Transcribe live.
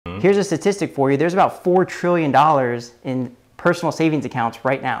Here's a statistic for you. There's about $4 trillion in personal savings accounts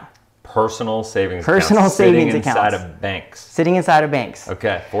right now. Personal savings accounts. Sitting inside of banks. Sitting inside of banks.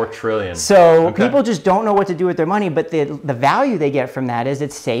 Okay, 4 trillion. So people just don't know what to do with their money, but the value they get from that is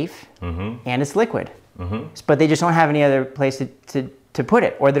it's safe and it's liquid. But they just don't have any other place to put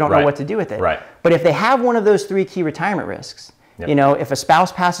it, or they don't know what to do with it. Right. But if they have one of those 3 key retirement risks, you know, if a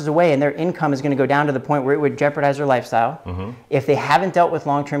spouse passes away and their income is going to go down to the point where it would jeopardize their lifestyle, if they haven't dealt with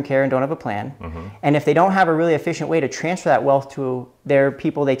long-term care and don't have a plan, and if they don't have a really efficient way to transfer that wealth to their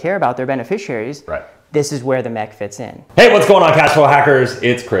people they care about, their beneficiaries, this is where the MEC fits in. Hey, what's going on, cash flow hackers?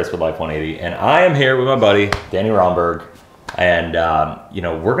 It's Chris with Life 180, and I am here with my buddy, Danny Rondberg. And, you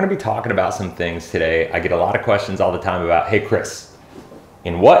know, we're going to be talking about some things today. I get a lot of questions all the time about, hey, Chris,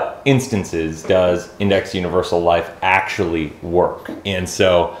 in what instances does Index Universal Life actually work? And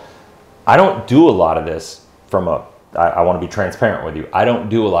so I don't do a lot of this from I want to be transparent with you. I don't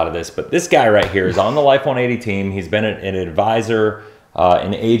do a lot of this, but this guy right here is on the Life 180 team. He's been an advisor,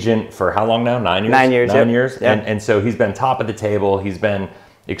 an agent for how long now? 9 years? 9 years. 9 years. Yep. And so he's been top of the table. He's been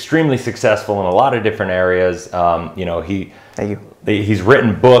extremely successful in a lot of different areas. You know, Thank you. He's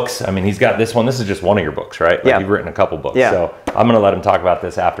written books. I mean, he's got this one. This is just one of your books, right? Like, you've written a couple books. So I'm going to let him talk about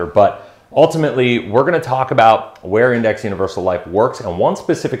this after. But ultimately, we're going to talk about where Index Universal Life works and one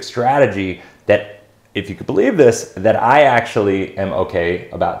specific strategy that, if you could believe this, that I actually am okay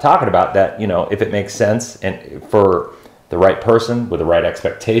about talking about, that, you know, if it makes sense and for the right person with the right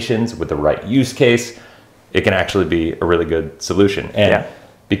expectations, with the right use case, it can actually be a really good solution. And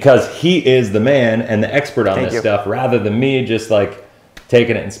because he is the man and the expert on this stuff, rather than me just like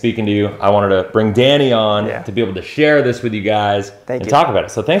taking it and speaking to you, I wanted to bring Danny on to be able to share this with you guys and talk about it.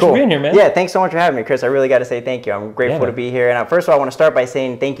 So thanks for being here, man. Yeah, thanks so much for having me, Chris. I really got to say thank you. I'm grateful to be here. And first of all, I want to start by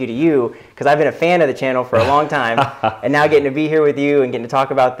saying thank you to you, because I've been a fan of the channel for a long time. And now getting to be here with you and getting to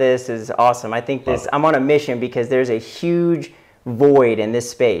talk about this is awesome. I think I'm on a mission because there's a huge void in this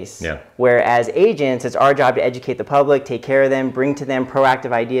space where, as agents, it's our job to educate the public, take care of them, bring to them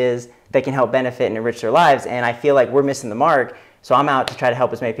proactive ideas that can help benefit and enrich their lives. And I feel like we're missing the mark, so I'm out to try to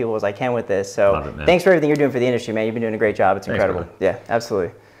help as many people as I can with this. So thanks for everything you're doing for the industry, man. You've been doing a great job. It's incredible. Yeah,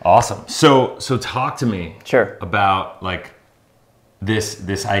 absolutely. Awesome. So talk to me about like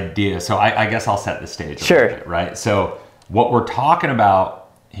this idea. So I guess I'll set the stage a little bit, right? So what we're talking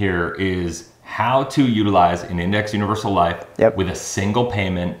about here is how to utilize an Index Universal Life with a single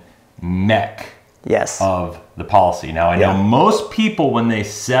payment MEC of the policy. Now, I know most people, when they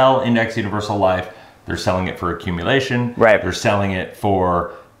sell Index Universal Life, they're selling it for accumulation. They're selling it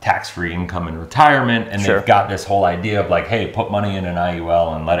for tax-free income and retirement. And they've got this whole idea of like, hey, put money in an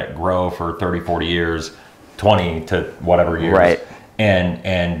IUL and let it grow for 30, 40 years, 20 to whatever years.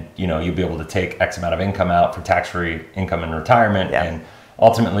 And you know, you'll be able to take X amount of income out for tax-free income and retirement. And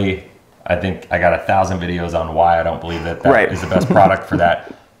ultimately, I think I got 1,000 videos on why I don't believe that is the best product for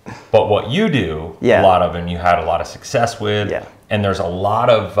that. But what you do a lot of, and you had a lot of success with, and there's a lot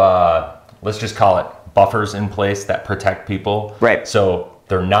of, let's just call it buffers in place that protect people. So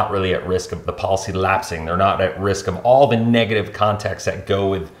they're not really at risk of the policy lapsing. They're not at risk of all the negative context that go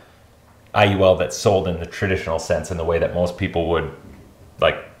with IUL that's sold in the traditional sense, in the way that most people would,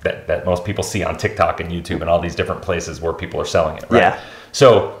 like, that most people see on TikTok and YouTube and all these different places where people are selling it,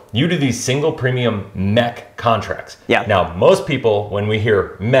 So you do these single premium MEC contracts. Now, most people, when we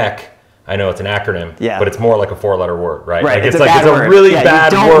hear MEC, I know it's an acronym, but it's more like a 4-letter word, right? Like it's a really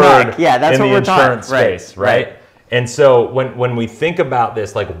bad word that's in what the we're insurance space, right? And so when we think about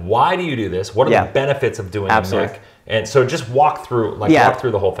this, like, why do you do this? What are the benefits of doing MEC? And so just walk through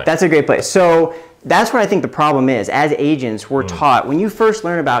the whole thing. That's a great place. So that's where I think the problem is. As agents, we're taught, when you first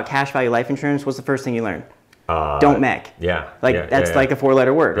learn about cash value life insurance, what's the first thing you learn? Don't MEC. That's like a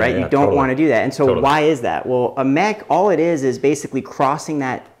 4-letter word, right? You don't want to do that. And so why is that? Well, a MEC, all it is basically crossing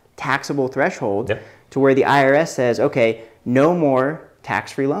that taxable threshold to where the IRS says, okay, no more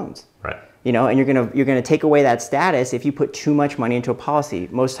tax-free loans. You know, and you're gonna take away that status if you put too much money into a policy,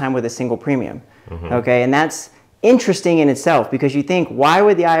 most time with a single premium. Okay, and that's interesting in itself, because you think, why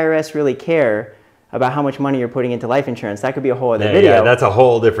would the IRS really care about how much money you're putting into life insurance? That could be a whole other video. Yeah, that's a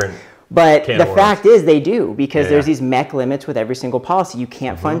whole different. But the fact is they do, because there's these MEC limits with every single policy. You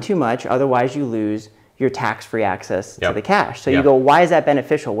can't fund too much, otherwise you lose your tax-free access to the cash. So you go, why is that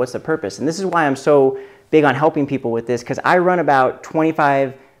beneficial? What's the purpose? And this is why I'm so big on helping people with this, because I run about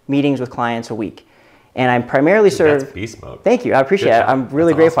 25 meetings with clients a week. And I'm primarily served. That's beast mode. Thank you. I appreciate it. I'm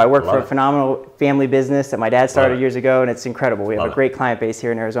really grateful. I work for a phenomenal family business that my dad started years ago, and it's incredible. We have a great client base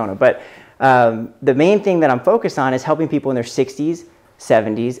here in Arizona. But the main thing that I'm focused on is helping people in their 60s,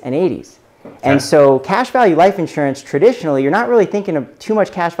 70s, and 80s. And so cash value life insurance, traditionally, you're not really thinking of too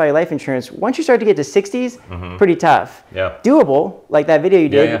much cash value life insurance. Once you start to get to 60s, pretty tough. Yeah. Doable, like that video you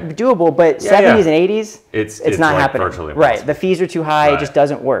did, doable, but 70s and 80s, it's not like happening. Virtually right. The fees are too high. It just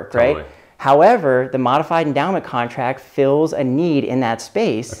doesn't work, right? However, the modified endowment contract fills a need in that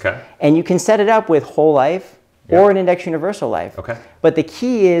space. And you can set it up with whole life or an index universal life. But the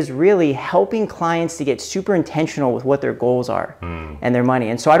key is really helping clients to get super intentional with what their goals are and their money.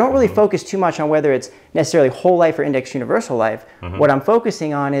 And so I don't really focus too much on whether it's necessarily whole life or index universal life. What I'm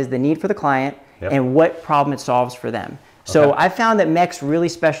focusing on is the need for the client and what problem it solves for them. So I found that MECs really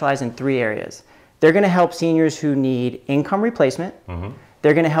specialize in 3 areas. They're going to help seniors who need income replacement.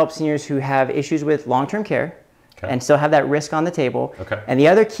 They're going to help seniors who have issues with long-term care and still have that risk on the table. And the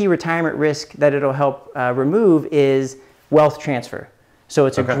other key retirement risk that it'll help remove is wealth transfer. So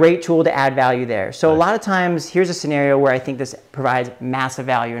it's a great tool to add value there. So a lot of times, here's a scenario where I think this provides massive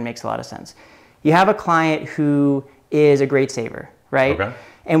value and makes a lot of sense. You have a client who is a great saver, right?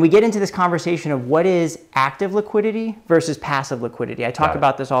 And we get into this conversation of what is active liquidity versus passive liquidity. I talk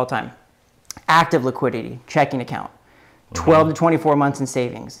about this all the time. Active liquidity, checking account, 12 to 24 months in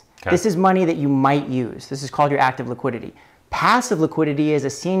savings. This is money that you might use. This is called your active liquidity. Passive liquidity is a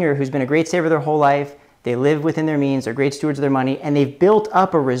senior who's been a great saver their whole life. They live within their means. They're great stewards of their money. And they've built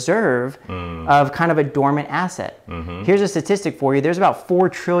up a reserve of kind of a dormant asset. Here's a statistic for you. There's about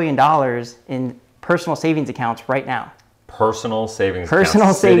 $4 trillion in personal savings accounts right now. Personal savings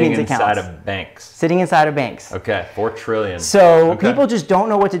accounts. Sitting inside of banks. Sitting inside of banks. Okay, 4 trillion. So people just don't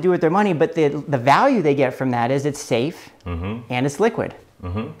know what to do with their money, but the value they get from that is it's safe and it's liquid.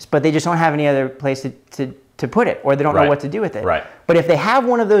 But they just don't have any other place to put it, or they don't know what to do with it. But if they have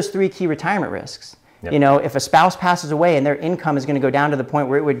one of those 3 key retirement risks, you know, if a spouse passes away and their income is going to go down to the point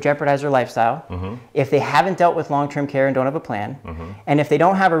where it would jeopardize their lifestyle, if they haven't dealt with long-term care and don't have a plan, and if they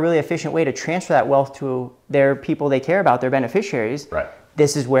don't have a really efficient way to transfer that wealth to their people they care about, their beneficiaries,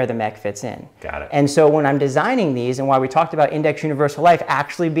 this is where the MEC fits in. Got it. And so when I'm designing these, and why we talked about index universal life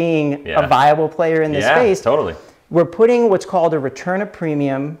actually being a viable player in this space, we're putting what's called a return of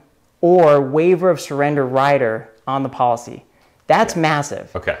premium or waiver of surrender rider on the policy. That's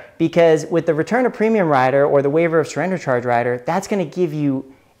massive. Because with the return of premium rider or the waiver of surrender charge rider, that's going to give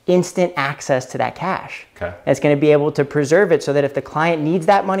you instant access to that cash. It's going to be able to preserve it so that if the client needs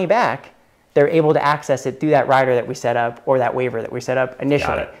that money back, they're able to access it through that rider that we set up or that waiver that we set up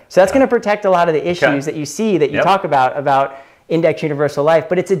initially. So that's going to protect a lot of the issues that you see that you talk about index universal life,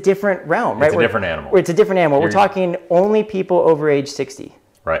 but it's a different realm, right? It's a different animal. It's a different animal. We're talking only people over age 60.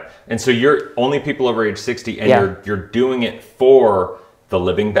 Right. And so you're only people over age 60 and you're doing it for the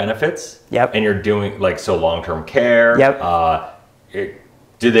living benefits. And you're doing long-term care.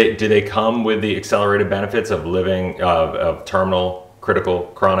 Do they come with the accelerated benefits of living of terminal, critical,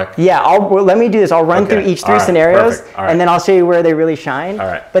 chronic? Let me do this. I'll run through each 3 scenarios and then I'll show you where they really shine.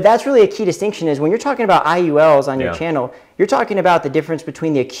 But that's really a key distinction is when you're talking about IULs on your channel, you're talking about the difference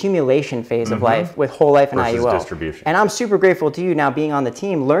between the accumulation phase of life with whole life and IUL. Distribution. And I'm super grateful to you now being on the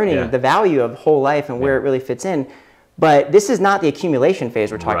team, learning the value of whole life and where it really fits in. But this is not the accumulation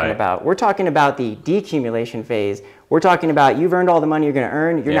phase we're talking about. We're talking about the decumulation phase. We're talking about you've earned all the money you're going to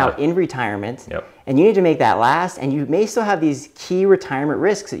earn. You're now in retirement. And you need to make that last. And you may still have these key retirement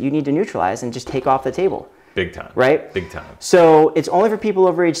risks that you need to neutralize and just take off the table. Big time. Right? Big time. So it's only for people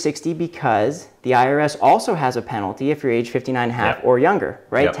over age 60 because the IRS also has a penalty if you're age 59 and a half or younger,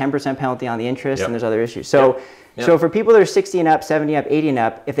 right? 10% penalty on the interest and there's other issues. So so for people that are 60 and up, 70 up, 80 and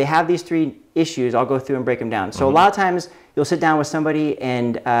up, if they have these 3 issues, I'll go through and break them down. So a lot of times you'll sit down with somebody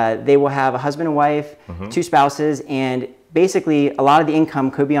and they will have a husband and wife, 2 spouses, and basically a lot of the income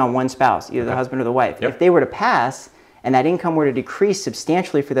could be on one spouse, either the husband or the wife. If they were to pass and that income were to decrease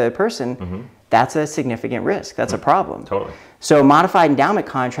substantially for the other person, that's a significant risk. That's a problem. So modified endowment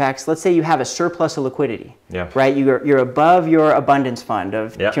contracts, let's say you have a surplus of liquidity, right? You're above your abundance fund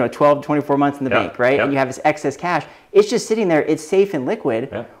of 12 to 24 months in the bank, right? And you have this excess cash. It's just sitting there. It's safe and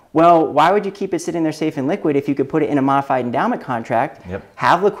liquid. Well, why would you keep it sitting there safe and liquid if you could put it in a modified endowment contract,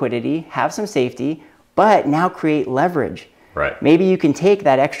 have liquidity, have some safety, but now create leverage? Maybe you can take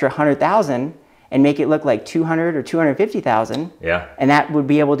that extra 100,000 and make it look like 200 or 250,000. And that would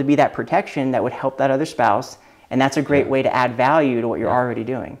be able to be that protection that would help that other spouse. And that's a great way to add value to what you're already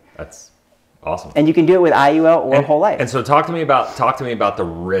doing. That's awesome. And you can do it with IUL or whole life. And so talk to me about the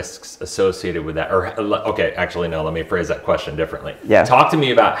risks associated with that. Or okay, actually no, let me phrase that question differently. Talk to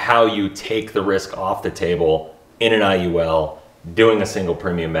me about how you take the risk off the table in an IUL doing a single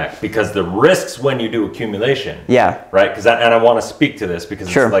premium MEC, because the risks when you do accumulation, right? And I want to speak to this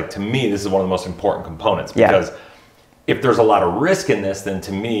because it's to me, this is one of the most important components, because if there's a lot of risk in this, then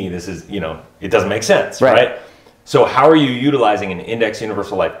to me, this is, you know, it doesn't make sense, right? So how are you utilizing an index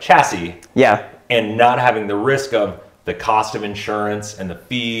universal life chassis and not having the risk of the cost of insurance and the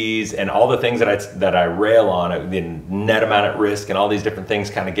fees and all the things that I rail on, the net amount at risk and all these different things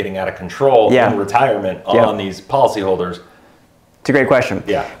kind of getting out of control in retirement on these policyholders? It's a great question.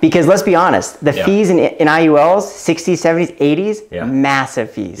 Because let's be honest, the fees in IULs, 60s, 70s, 80s, massive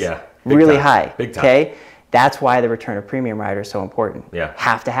fees. Really high. Big time. Okay? That's why the return of premium rider is so important.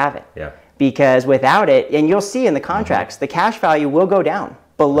 Have to have it. Because without it, and you'll see in the contracts, the cash value will go down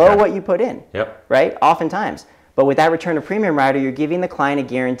below what you put in. Right? Oftentimes. But with that return of premium rider, you're giving the client a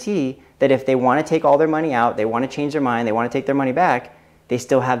guarantee that if they want to take all their money out, they want to change their mind, they want to take their money back, they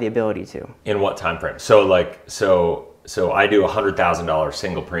still have the ability to. In what time frame? So like, so I do $100,000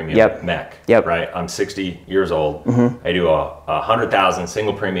 single premium mech, right? I'm 60 years old. I do a $100,000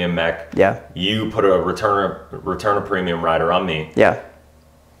 single premium mech. You put a return of premium rider on me.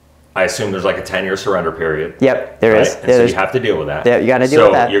 I assume there's like a 10-year surrender period. There is. And so you have to deal with that. You got to deal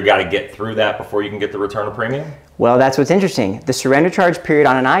with that. So you got to get through that before you can get the return of premium? Well, that's what's interesting. The surrender charge period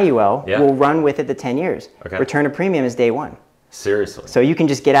on an IUL will run with it the 10 years. Return of premium is day one. Seriously? So you can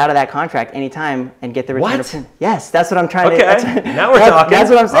just get out of that contract anytime and get the return of premium. Yes, that's what I'm trying to... Now we're talking. That's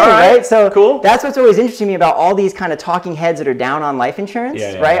what I'm saying, right? So that's what's always interesting to me about all these kind of talking heads that are down on life insurance,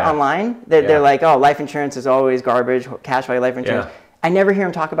 online. They're like, oh, life insurance is always garbage, cash value life insurance. I never hear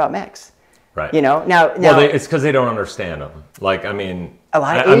them talk about mechs. You know, now well, it's because they don't understand them. Like, I mean, a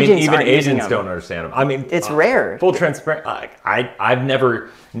lot of agents even agents don't understand them. I mean, it's rare. Full transparent. I've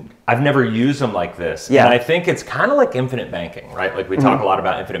never used them like this. And I think it's kind of like infinite banking, right? Like we talk a lot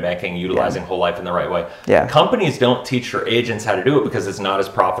about infinite banking, utilizing whole life in the right way. Companies don't teach their agents how to do it because it's not as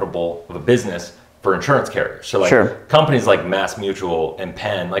profitable of a business for insurance carriers. So like companies like Mass Mutual and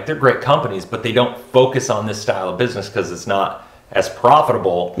Penn, like they're great companies, but they don't focus on this style of business because it's not as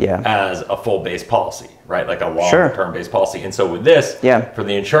profitable as a full base policy, right? Like a long-term based policy. And so with this, for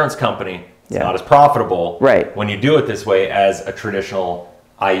the insurance company, it's not as profitable when you do it this way as a traditional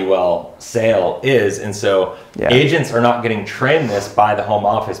IUL sale is. And so agents are not getting trained this by the home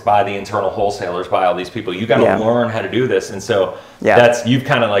office, by the internal wholesalers, by all these people. You got to learn how to do this. And so that's, you've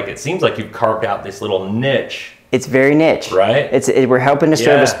kind of like, it seems like you've carved out this little niche. It's very niche. Right? We're helping to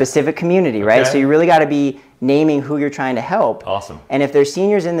serve a specific community, right? So you really got to be naming who you're trying to help. Awesome. And if there's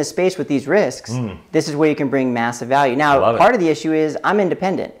seniors in this space with these risks, this is where you can bring massive value. Now, part of the issue is I'm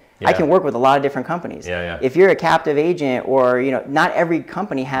independent. I can work with a lot of different companies. If you're a captive agent or, you know, not every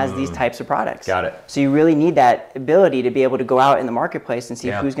company has these types of products. Got it. So you really need that ability to be able to go out in the marketplace and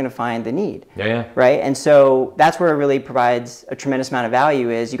see who's going to find the need. Right? And so that's where it really provides a tremendous amount of value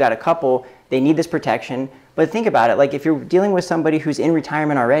is you got a couple, they need this protection. But think about it, like if you're dealing with somebody who's in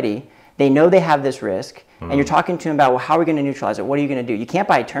retirement already, they know they have this risk, and you're talking to them about, well, how are we going to neutralize it? What are you going to do? You can't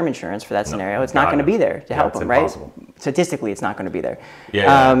buy term insurance for that scenario. It's not going to be there to help them, right? Statistically, it's not going to be there.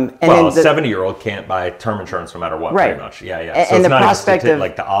 And well, a 70-year-old can't buy term insurance no matter what, pretty much. So and it's the not prospect of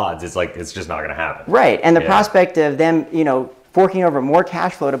like the odds, it's like it's just not going to happen. Right, and the prospect of them, you know, forking over more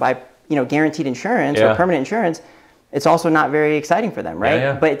cash flow to buy, you know, guaranteed insurance or permanent insurance, it's also not very exciting for them,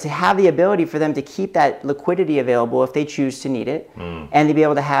 right? But to have the ability for them to keep that liquidity available if they choose to need it, and to be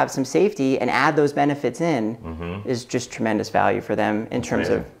able to have some safety and add those benefits in is just tremendous value for them in terms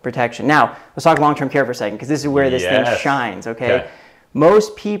of protection. Now, let's talk long-term care for a second, because this is where this thing shines, okay?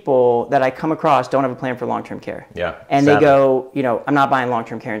 Most people that I come across don't have a plan for long-term care. And they go, you know, I'm not buying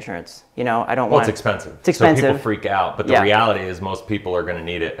long-term care insurance. You know, I don't want. Well, it's expensive. It's expensive. So people freak out, but the reality is most people are going to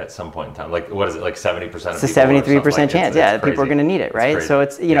need it at some point in time. Like, what is it? Like 70% of people. It's a 73% chance. People are going to need it, right? So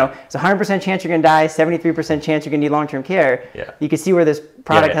it's, you know, it's a 100% chance you're going to die, 73% chance you're going to need long-term care. You can see where this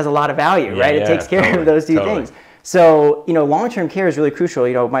product has a lot of value, right? It takes care of those two things. So, you know, long-term care is really crucial.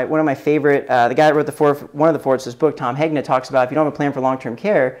 You know, one of my favorite, the guy that wrote one of the Fords, this book, Tom Hegna, talks about if you don't have a plan for long-term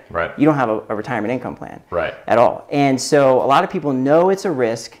care, you don't have a retirement income plan at all. And so a lot of people know it's a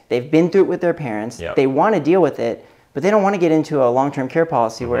risk. They've been through it with their parents. They want to deal with it, but they don't want to get into a long-term care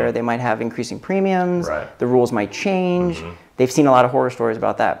policy where they might have increasing premiums. The rules might change. They've seen a lot of horror stories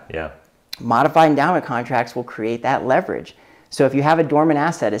about that. Modified endowment contracts will create that leverage. So if you have a dormant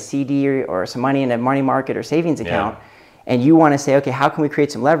asset, a CD or some money in a money market or savings account, and you want to say, okay, how can we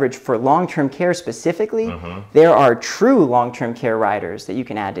create some leverage for long-term care specifically? There are true long-term care riders that you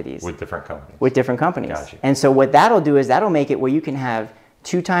can add to these. With different companies. With different companies. And so what that'll do is that'll make it where you can have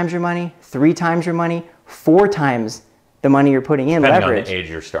 2 times your money, 3 times your money, 4 times the money you're putting in, depending leverage. On the age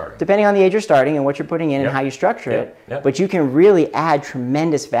you're starting. Depending on the age you're starting and what you're putting in and how you structure it. But you can really add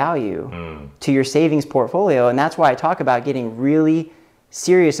tremendous value to your savings portfolio. And that's why I talk about getting really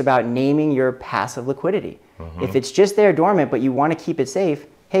serious about naming your passive liquidity. If it's just there dormant, but you want to keep it safe,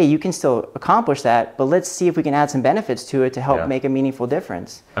 hey, you can still accomplish that, but let's see if we can add some benefits to it to help make a meaningful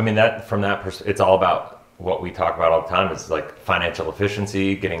difference. I mean, that from that perspective, it's all about what we talk about all the time. It's like financial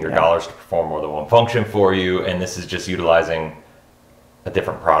efficiency, getting your dollars to perform more than one function for you. And this is just utilizing a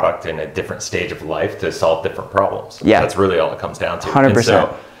different product in a different stage of life to solve different problems. Yeah. That's really all it comes down to.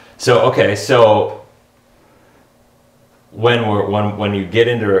 100%. So when you get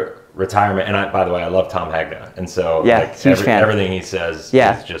into retirement, and by the way, I love Tom Hagna, and so everything he says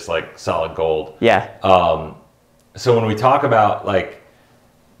is just like solid gold. Yeah. So when we talk about like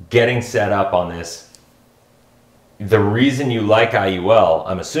getting set up on this, the reason you like IUL,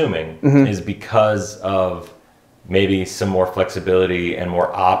 I'm assuming, is because of maybe some more flexibility and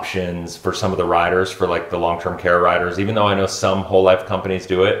more options for some of the riders, for like the long-term care riders, even though I know some whole life companies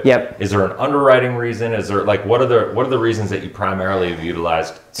do it. Yep. Is there an underwriting reason? Is there like, what are the reasons that you primarily have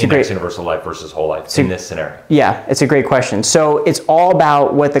utilized Index Universal Life versus whole life in this scenario? Yeah, it's a great question. So it's all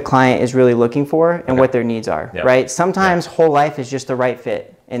about what the client is really looking for and what their needs are, right? Sometimes whole life is just the right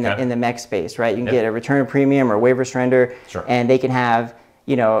fit in the mech space, right? You can get a return of premium or waiver surrender, and they can have,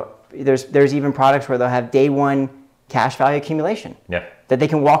 you know, there's even products where they'll have day one cash value accumulation that they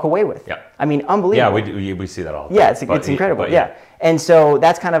can walk away with. I mean, unbelievable. Yeah, we see that all the time. Yeah, it's incredible. And so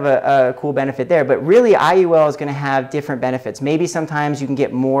that's kind of a cool benefit there. But really, IUL is going to have different benefits. Maybe sometimes you can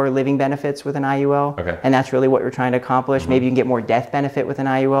get more living benefits with an IUL, and that's really what we're trying to accomplish. Maybe you can get more death benefit with an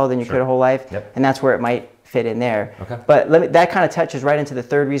IUL than you could a whole life, and that's where it might fit in there. But that kind of touches right into the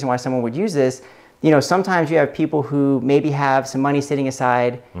third reason why someone would use this. You know, sometimes you have people who maybe have some money sitting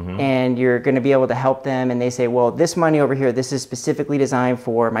aside and you're going to be able to help them, and they say, well, this money over here, this is specifically designed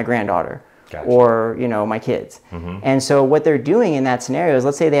for my granddaughter or, you know, my kids. And so what they're doing in that scenario is,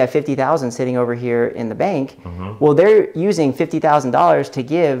 let's say they have $50,000 sitting over here in the bank. Well, they're using $50,000 to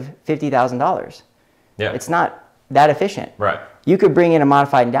give $50,000. It's not that efficient. You could bring in a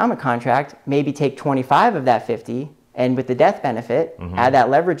modified endowment contract, maybe take 25 of that 50, and with the death benefit, add that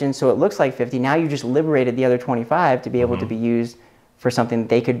leverage in so it looks like 50. Now you just liberated the other 25 to be able to be used for something that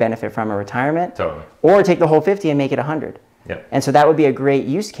they could benefit from in retirement. Or take the whole 50 and make it 100. And so that would be a great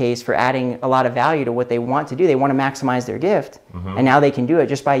use case for adding a lot of value to what they want to do. They want to maximize their gift, and now they can do it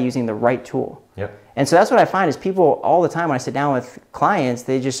just by using the right tool. And so that's what I find is people all the time when I sit down with clients,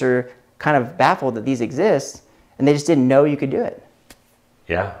 they just are kind of baffled that these exist, and they just didn't know you could do it.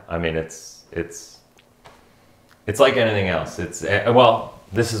 Yeah, I mean, it's like anything else. Well,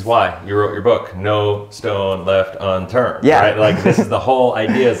 this is why you wrote your book, No Stone Left Unturned. Right? Like, this is the whole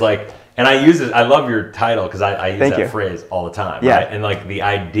idea is like, and I use it, I love your title because I use that phrase all the time. Right? And like the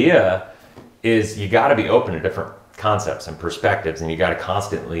idea is you got to be open to different concepts and perspectives, and you got to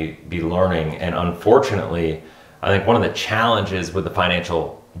constantly be learning. And unfortunately, I think one of the challenges with the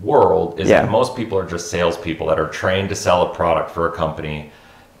financial world is that most people are just salespeople that are trained to sell a product for a company.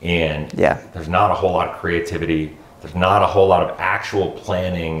 And there's not a whole lot of creativity. There's not a whole lot of actual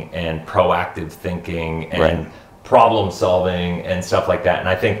planning and proactive thinking and problem solving and stuff like that. And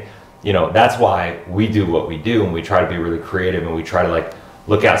I think, you know, that's why we do what we do, and we try to be really creative, and we try to like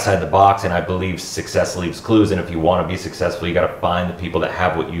look outside the box. And I believe success leaves clues. And if you want to be successful, you got to find the people that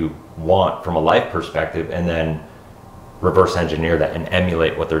have what you want from a life perspective, and then reverse engineer that and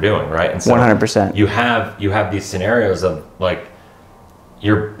emulate what they're doing, right? And so 100%. You have these scenarios of like,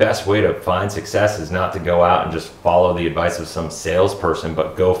 your best way to find success is not to go out and just follow the advice of some salesperson,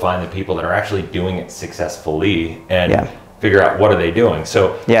 but go find the people that are actually doing it successfully and figure out what are they doing.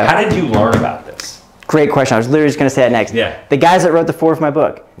 So how did you learn about this? Great question. I was literally just going to say it next. The guys that wrote the foreword for my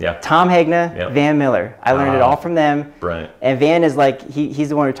book, Tom Hagna, Van Miller. I learned it all from them. And Van is like, he's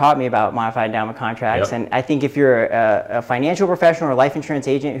the one who taught me about modified endowment contracts. And I think if you're a financial professional or a life insurance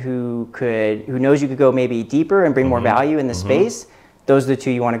agent who knows you could go maybe deeper and bring more value in the space, those are the two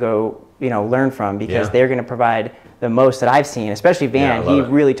you want to go, you know, learn from, because they're going to provide the most that I've seen, especially Van. He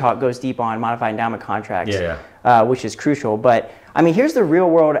really goes deep on modified endowment contracts, which is crucial. But I mean, here's the real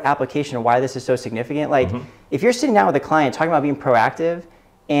world application of why this is so significant. Like, if you're sitting down with a client talking about being proactive,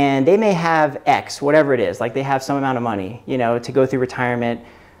 and they may have X, whatever it is, like they have some amount of money, you know, to go through retirement.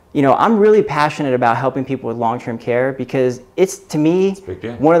 You know, I'm really passionate about helping people with long-term care, because it's, to me,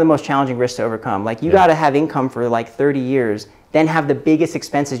 one of the most challenging risks to overcome. Like, you got to have income for like 30 years, then have the biggest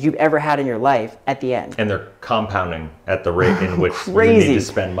expenses you've ever had in your life at the end. And they're compounding at the rate in which you need to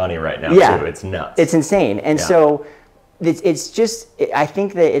spend money right now, too. It's nuts. It's insane. And so it's just, I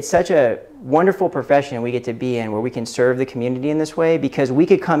think that it's such a wonderful profession we get to be in, where we can serve the community in this way, because we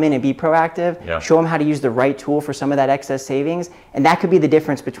could come in and be proactive, show them how to use the right tool for some of that excess savings, and that could be the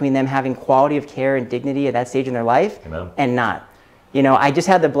difference between them having quality of care and dignity at that stage in their life and not. you know, I just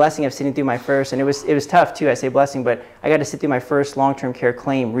had the blessing of sitting through my first, and it was tough too. I say blessing, but I got to sit through my first long-term care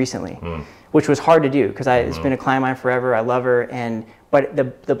claim recently, which was hard to do because it's been a client of mine forever. I love her, but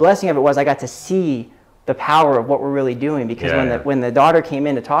the blessing of it was I got to see the power of what we're really doing, because when the daughter came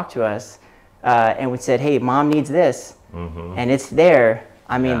in to talk to us and we said, hey, mom needs this, and it's there.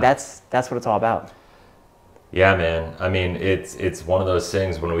 I mean, that's what it's all about. Yeah, man. I mean, it's one of those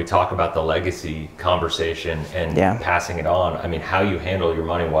things when we talk about the legacy conversation and passing it on. I mean, how you handle your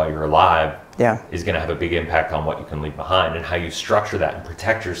money while you're alive is going to have a big impact on what you can leave behind, and how you structure that and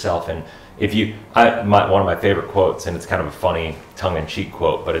protect yourself. And if you, one of my favorite quotes, and it's kind of a funny tongue-in-cheek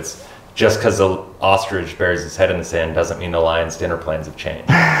quote, but it's, just because the ostrich buries his head in the sand doesn't mean the lion's dinner plans have changed,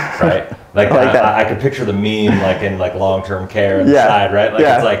 right? Like, I could picture the meme like in like long-term care inside, right? Like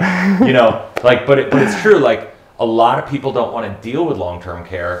it's like, you know, like, but it's true. Like, a lot of people don't want to deal with long-term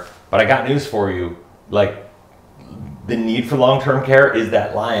care, but I got news for you. Like, the need for long-term care is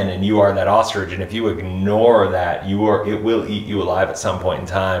that lion, and you are that ostrich. And if you ignore that, it will eat you alive at some point in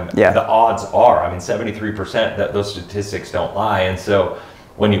time. Yeah. The odds are, I mean, 73% that those statistics don't lie. And so,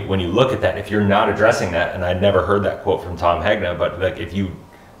 when you look at that, if you're not addressing that, and I'd never heard that quote from Tom Hegna, but like, if you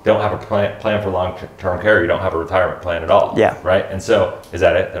don't have a plan for long-term care, you don't have a retirement plan at all. Yeah. Right. And so, is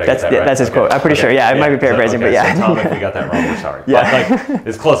that it? Did I get that right? That's his quote. I'm pretty sure. Yeah, I might be paraphrasing, but yeah. So Tom, if we got that wrong, we're sorry. Yeah. But like,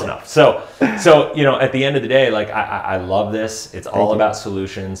 it's close enough. So you know, at the end of the day, like, I love this. It's all about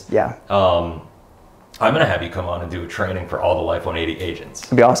solutions. Yeah. I'm gonna have you come on and do a training for all the Life 180 agents.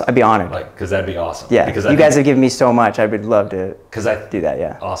 It'd be awesome. I'd be honored. Like, because that'd be awesome. Yeah. Because you guys have given me so much. I would love to. Do that.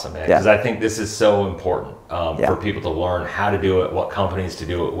 Yeah. Awesome, man. Because I think this is so important for people to learn how to do it, what companies to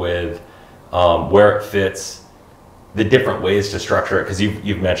do it with, where it fits, the different ways to structure it. Because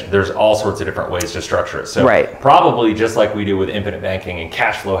you've mentioned there's all sorts of different ways to structure it. So probably just like we do with infinite banking and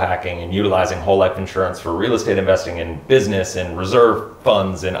cash flow hacking and utilizing whole life insurance for real estate investing and business and reserve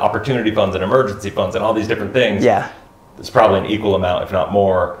funds and opportunity funds and emergency funds and all these different things. Yeah. There's probably an equal amount, if not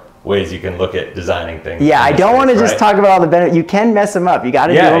more, ways you can look at designing things. Yeah, I don't want to just talk about all the benefits. You can mess them up. You got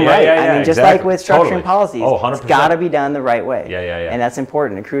to do them right. I mean, just like with structuring policies, it's got to be done the right way. And that's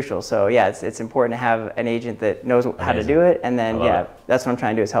important and crucial. So yeah, it's important to have an agent that knows how to do it. And then that's what I'm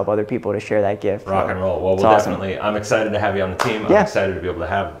trying to do, is help other people to share that gift. Rock and roll. Well, we'll definitely. I'm excited to have you on the team. I'm excited to be able to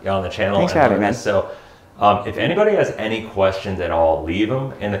have you on the channel. Thanks for having me, man. So if anybody has any questions at all, leave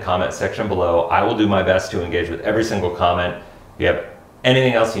them in the comment section below. I will do my best to engage with every single comment. If you have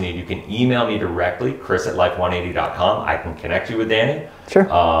anything else you need, you can email me directly, chris@life180.com. I can connect you with Danny. Sure.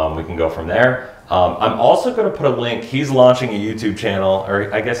 We can go from there. I'm also going to put a link. He's launching a YouTube channel,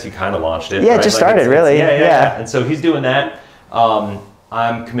 or I guess you kind of launched it. Yeah, it just started, really. Yeah. And so he's doing that.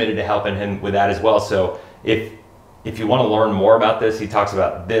 I'm committed to helping him with that as well. So if you want to learn more about this, he talks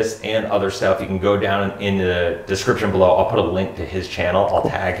about this and other stuff. You can go down in the description below. I'll put a link to his channel. I'll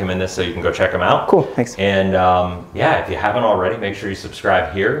tag him in this so you can go check him out. Cool, thanks. And yeah, if you haven't already, make sure you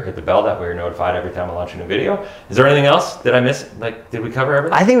subscribe here. Hit the bell, that way you're notified every time I launch a new video. Is there anything else? Did I miss? Like, did we cover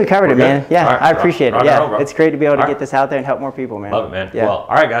everything? I think we covered it, man. Yeah, I appreciate it. Yeah, it's great to be able to get this out there and help more people, man. Love it, man. Yeah. Well,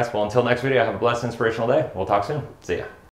 all right, guys. Well, until next video, have a blessed, inspirational day. We'll talk soon. See ya.